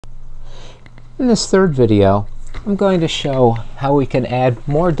In this third video, I'm going to show how we can add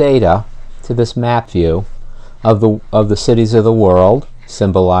more data to this map view of the cities of the world,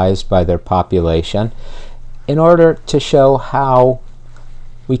 symbolized by their population, in order to show how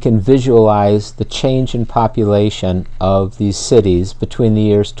we can visualize the change in population of these cities between the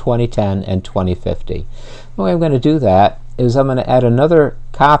years 2010 and 2050. The way I'm going to do that is I'm going to add another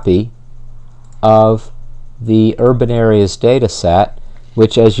copy of the urban areas data set,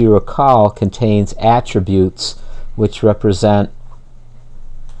 which, as you recall, contains attributes which represent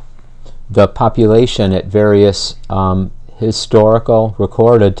the population at various historical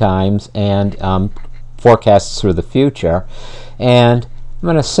recorded times and forecasts for the future. And I'm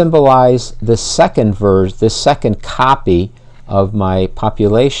going to symbolize this second copy of my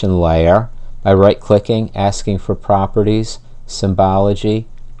population layer by right-clicking, asking for properties, symbology,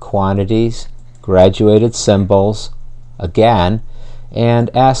 quantities, graduated symbols, again,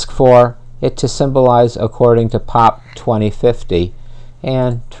 and ask for it to symbolize according to POP 2050.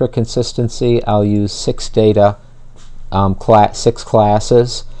 And for consistency, I'll use six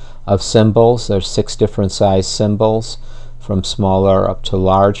classes of symbols. There's 6 different size symbols, from smaller up to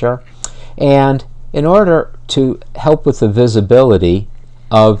larger. And in order to help with the visibility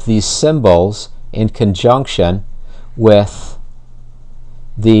of these symbols in conjunction with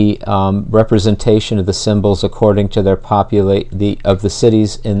the representation of the symbols according to their of the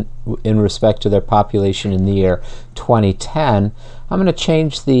cities in respect to their population in the year 2010, I'm going to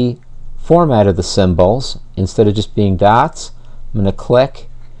change the format of the symbols. Instead of just being dots, I'm going to click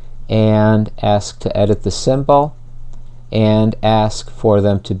and ask to edit the symbol and ask for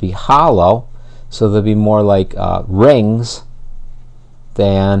them to be hollow, so they'll be more like rings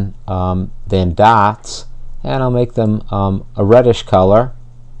than dots, and I'll make them a reddish color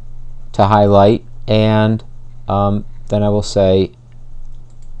to highlight, and then I will say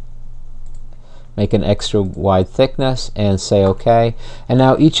make an extra wide thickness and say OK. And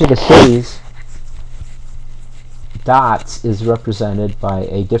now each of the cities dots is represented by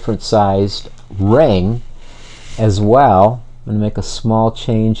a different sized ring as well. I'm going to make a small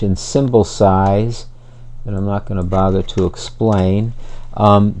change in symbol size that I'm not going to bother to explain,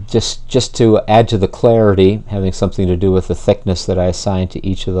 just to add to the clarity, having something to do with the thickness that I assign to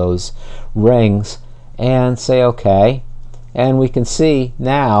each of those rings, and say OK. And we can see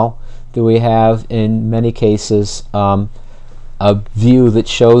now that we have, in many cases, a view that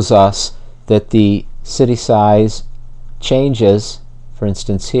shows us that the city size changes. For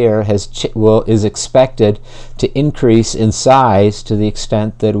instance, here is expected to increase in size to the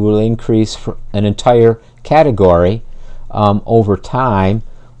extent that it will increase for an entire category over time,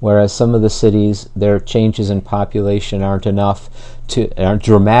 whereas some of the cities, their changes in population aren't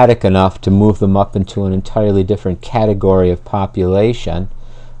dramatic enough to move them up into an entirely different category of population.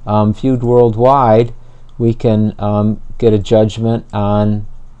 Viewed worldwide, we can get a judgment on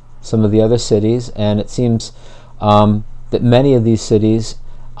some of the other cities, and it seems that many of these cities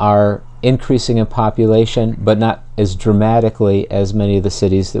are increasing in population, but not as dramatically as many of the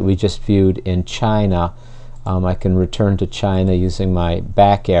cities that we just viewed in China. I can return to China using my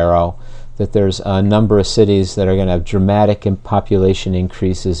back arrow, that there's a number of cities that are going to have dramatic population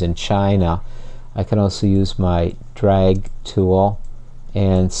increases in China. I can also use my drag tool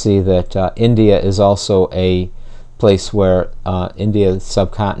and see that India is also a place where India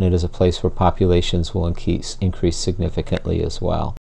subcontinent is a place where populations will increase significantly as well.